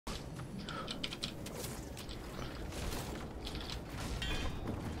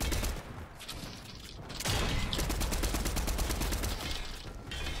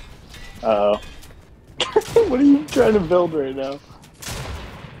Uh oh. What are you trying to build right now?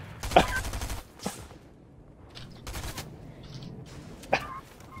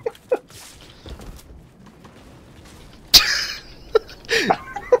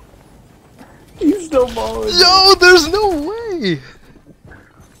 He's still balling. Yo, there's no way!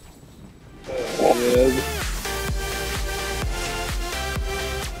 Yeah.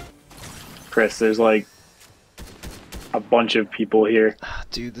 Chris, there's like a bunch of people here.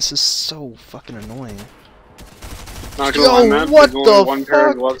 Dude, this is so fucking annoying. Not gonna lie, man. What There's the only one pair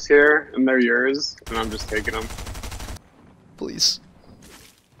of fuck? gloves here, and they're yours, and I'm just taking them. Please.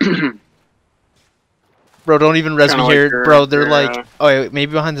 Bro, don't even res me Kinda here. like Bro, they're your, like... Oh, wait,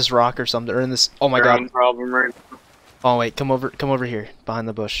 maybe behind this rock or something. Or in this... Oh my Your god. own problem right now. Oh, wait, come over here. Behind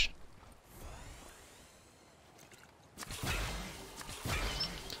the bush.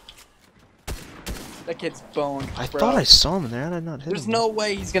 That kid's boned, I bro. thought I saw him in there. How did I not hit There's him? no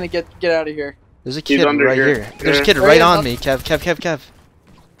way he's gonna get out of here. There's a kid under right here. here. There's a Yeah. kid There he right is, on up. me. Kev.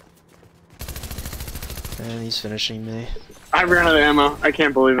 And he's finishing me. I ran out of ammo. I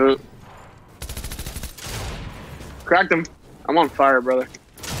can't believe it. Cracked him. I'm on fire, brother.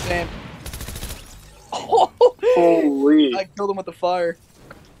 Same. Holy. I killed him with the fire.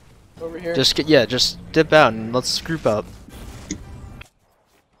 Over here. Just dip out and let's group up.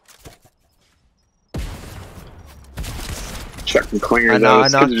 Check and clinger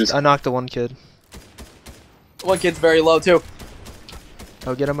those. I knocked the one kid. One kid's very low too.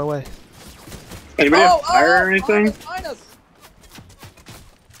 Oh, get on my way. Anybody have fire or anything? Behind us.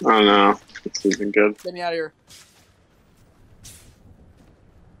 Oh no. This isn't good. Get me out of here.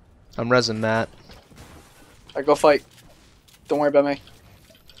 I'm resin Matt. Alright, go fight. Don't worry about me.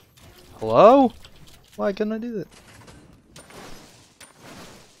 Hello? Why couldn't I do that?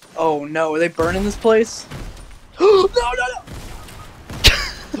 Oh no, are they burning this place?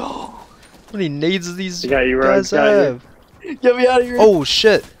 No. How many nades do these Yeah, you right, guys got you. have? Get me out of here. Oh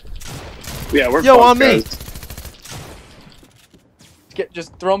shit! Yeah, we're Yo, fucked, on me. guys.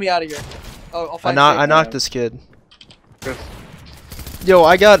 Just throw me out of here. Oh, I'll I find knocked this kid. Good. Yo,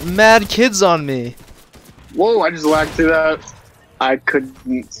 I got mad kids on me. Whoa, I just lagged through that. I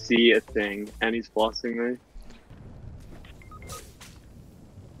couldn't see a thing, and he's flossing me.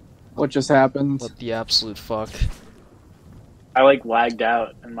 What just happened? What the absolute fuck? I like lagged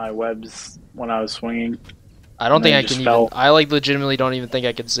out in my webs when I was swinging. I don't And think then I just can fell. even. I like legitimately don't even think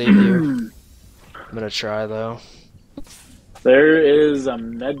I can save you. I'm gonna try though. There is a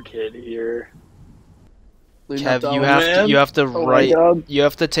med kit here. Kev, you have to Oh my right. God. You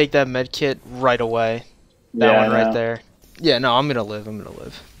have to take that med kit right away. That Yeah, one I right know. there. Yeah, no, I'm gonna live.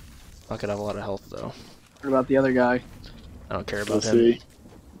 I could have a lot of health though. What about the other guy? I don't care We'll about him. see.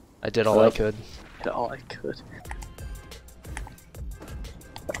 I did all I could. Did all I could.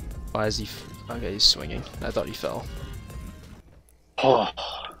 Why is he? Okay, he's swinging. I thought he fell. Oh, I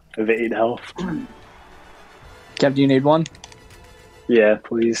have 8 health. Kev, do you need one? Yeah,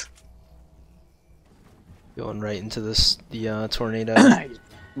 please. Going right into the tornado.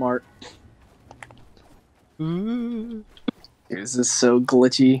 Smart. Ooh. Dude, this is so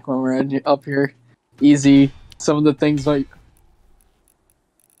glitchy when we're up here. Easy. Some of the things like...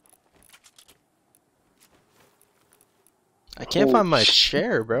 I can't Oh, find my shit.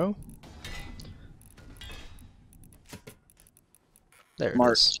 share, bro. There it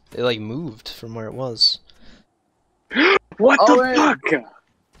Mark. is. It like moved from where it was. What Oh, the wait. fuck?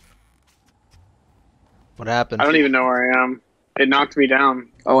 What happened? I don't even know where I am. It knocked me down.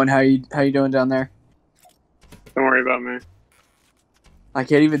 Oh, and how you doing down there? Don't worry about me. I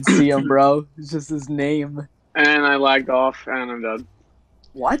can't even see him, bro. It's just his name. And I lagged off, and I'm dead.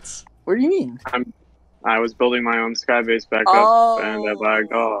 What? What do you mean? I was building my own skybase back Oh. up, and I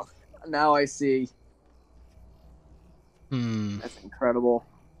lagged off. Now I see. Hmm. That's incredible.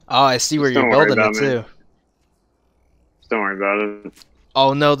 Oh, I see where Just you're don't worry building it about me. too. Don't worry about it.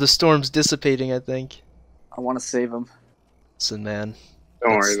 Oh no, the storm's dissipating. I think. I want to save him. Listen, man,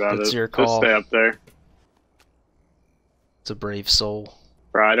 Don't That's- worry about that's it. your Just call. stay up there. it's a brave soul.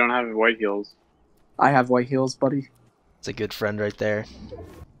 Bro, I don't have white heels. I have white heels, buddy. It's a good friend right there,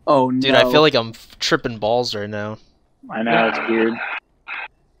 Oh no. dude. I feel like I'm tripping balls right now. I know, it's weird.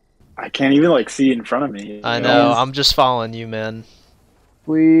 I can't even like see in front of me. I you know. I'm just following you, man.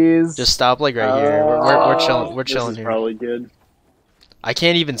 Please. Just stop like right here. We're chilling. We're chilling this is here. Probably good. I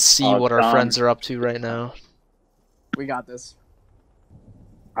can't even see Oh, what our Tom. friends are up to right now. We got this.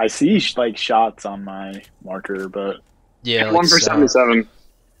 I see like shots on my marker, but Yeah, like 1 for 77.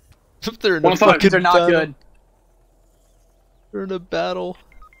 They're in a 1-5. fucking They're not battle. good. They're in a battle.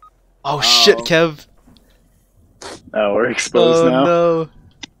 Oh shit, Oh. Kev. oh, we're exposed Oh now. no.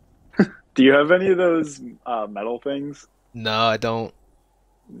 Do you have any of those metal things? No, I don't.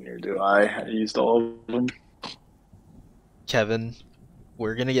 Neither do I. I used all of them. Kevin,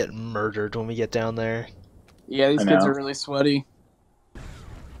 we're gonna get murdered when we get down there. Yeah, these I kids know. are really sweaty.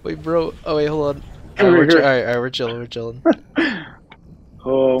 Wait, bro. Oh, wait, hold on. Come Alright, here. alright, we're chilling, we're chilling.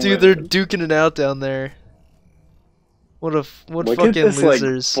 Oh, Dude, they're duking it out down there. What Look fucking at this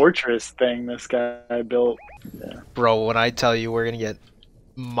losers. like fortress thing this guy built. Yeah. Bro, when I tell you we're gonna get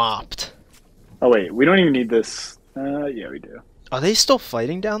mopped. Oh wait, we don't even need this. Yeah, we do. Are they still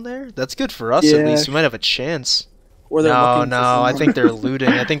fighting down there? That's good for us Yeah. at least. We might have a chance. Or they're No, looking no, for I someone. think they're looting.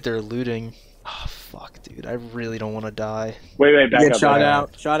 I think they're looting. Oh, fuck, dude. I really don't want to die. Wait, back Get up. shot back up.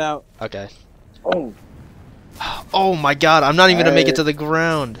 out. Shot out. Okay. Oh, Oh my god, I'm not even gonna make it to the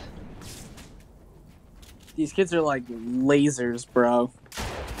ground. These kids are like lasers, bro.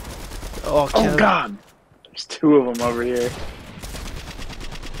 Oh, oh Kev. God! There's two of them over here.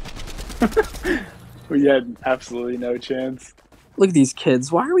 We had absolutely no chance. Look at these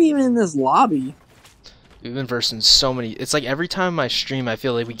kids. Why are we even in this lobby? We've been versing so many. It's like every time I stream, I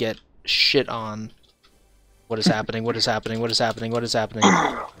feel like we get shit on. What is happening? What is happening? What is happening? What is happening?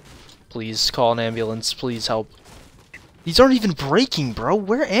 Please call an ambulance. Please help. These aren't even breaking, bro.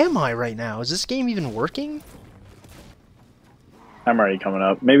 Where am I right now? Is this game even working? I'm already coming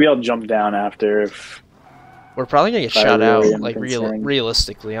up. Maybe I'll jump down after if. We're probably gonna get I shot out. really am Like concerned.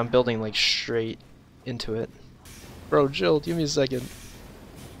 realistically, I'm building like straight into it. Bro, Jill, give me a second.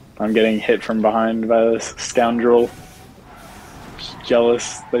 I'm getting hit from behind by this scoundrel. Just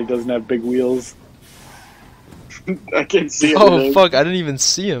jealous that he doesn't have big wheels. I can't see it. Oh fuck! I didn't even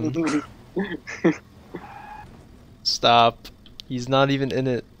see him. Stop. He's not even in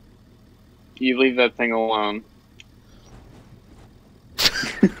it. You leave that thing alone.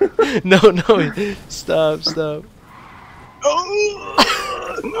 No, no. Stop, stop.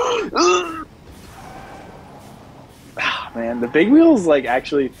 Ah, man, the big wheels like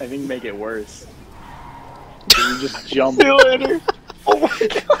actually I think make it worse. You just jump. See you later. Oh my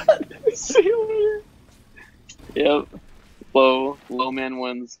God! See you later. Yep. Low man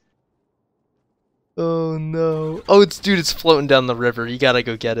wins. Oh no. Oh, dude, it's floating down the river. You gotta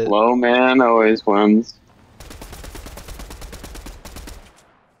go get it. Low man always wins.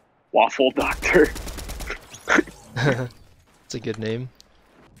 Waffle Doctor. It's a good name.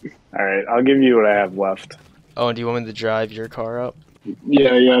 All right, I'll give you what I have left. Oh, and do you want me to drive your car up?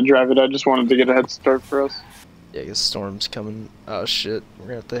 Yeah, drive it. I just wanted to get a head start for us. Yeah, 'cause storm's coming. Oh shit. We're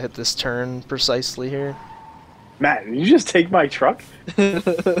gonna have to hit this turn precisely here. Matt, did you just take my truck?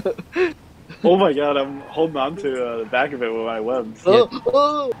 Oh my God, I'm holding on to the back of it with my webs.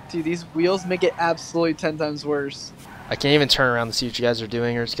 Dude, these wheels make it absolutely 10 times worse. I can't even turn around to see what you guys are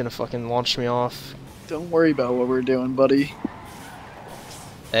doing or it's gonna fucking launch me off. Don't worry about what we're doing, buddy.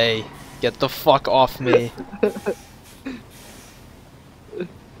 Hey, get the fuck off me.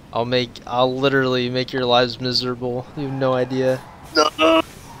 I'll literally make your lives miserable. You have no idea.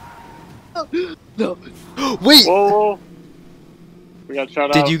 No. Wait! Whoa. We got shot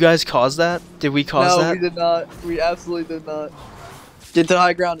out. Did you guys cause that? Did we cause No, that? we did not. We absolutely did not. Get to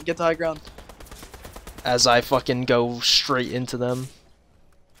high ground. Get to high ground. As I fucking go straight into them.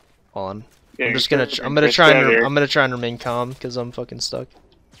 Hold on. Yeah, I'm just you're gonna good. I'm gonna Get try out of here. and I'm gonna try and remain calm because I'm fucking stuck.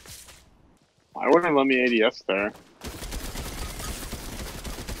 Why wouldn't let me ADS there?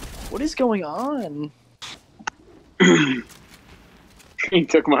 What is going on? He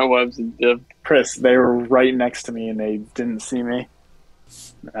took my webs and dipped. Chris, they were right next to me and they didn't see me.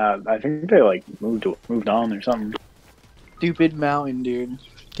 I think they like moved on or something. Stupid mountain, dude.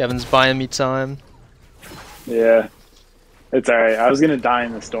 Kevin's buying me time. Yeah, it's alright. I was gonna die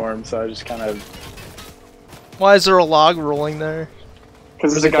in the storm, so I just kind of. Why is there a log rolling there?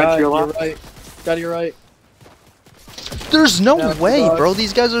 Because there's a guy to your You're left. right. Guy to your right. There's no Yeah, way, dog. bro.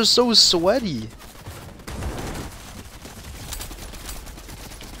 These guys are so sweaty.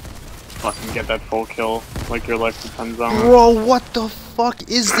 Fucking get that full kill like your life depends on it. Bro, what the fuck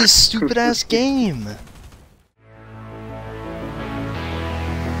is this stupid ass game?